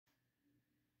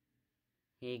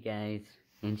Hey guys,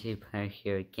 NJ Park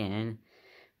here again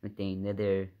with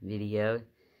another video.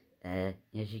 As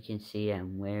you can see,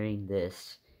 I'm wearing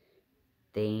this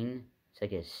thing. It's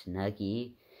like a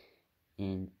Snuggie,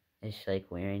 and I just like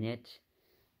wearing it.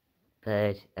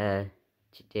 But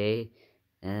today,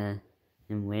 I'm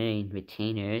wearing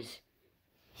retainers.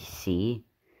 See,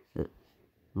 I'm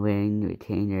wearing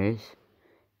retainers.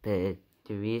 But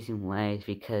the reason why is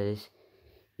because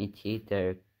my teeth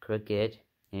are crooked,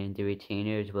 and the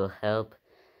retainers will help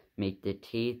make the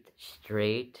teeth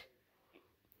straight,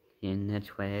 and that's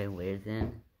why I wear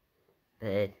them.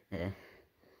 But a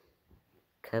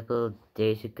couple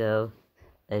days ago,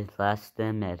 I lost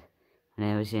them when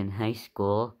I was in high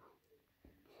school.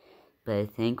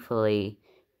 But thankfully,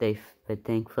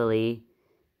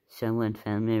 someone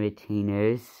found my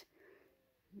retainers,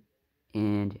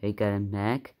 and I got them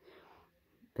back.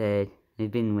 But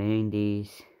I've been wearing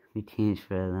these retainers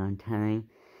for a long time.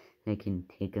 I can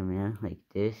take them out like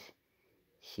this.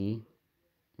 See?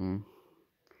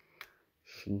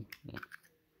 See?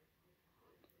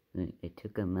 I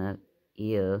took them out.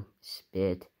 Ew,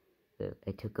 spit. But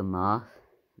I took them off.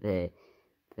 But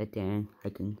then I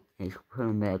can just put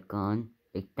them back on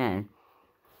like that.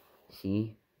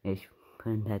 See? I just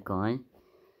put them back on.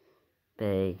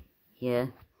 But yeah,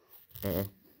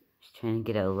 just trying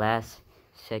to get a last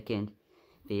second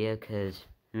video because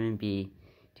I'm going to be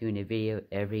doing a video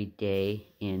every day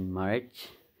in March.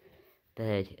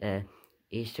 But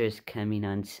Easter is coming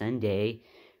on Sunday,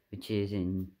 which is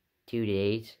in 2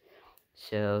 days.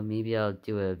 So maybe I'll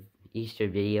do a Easter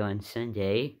video on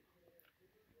Sunday.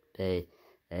 But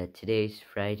today's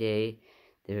Friday.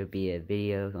 There will be a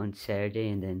video on Saturday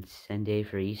and then Sunday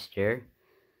for Easter.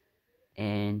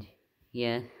 And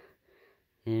yeah,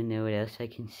 I don't know what else I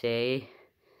can say.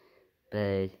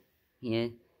 But yeah,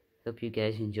 hope you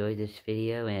guys enjoyed this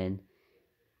video, and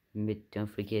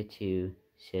don't forget to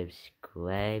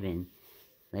subscribe and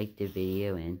like the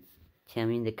video, and tell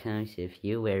me in the comments if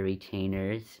you wear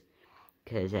retainers,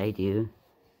 cause I do.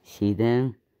 See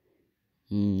them?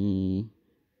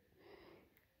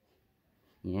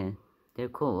 Yeah, they're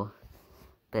cool.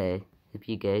 But if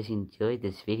you guys enjoyed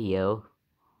this video,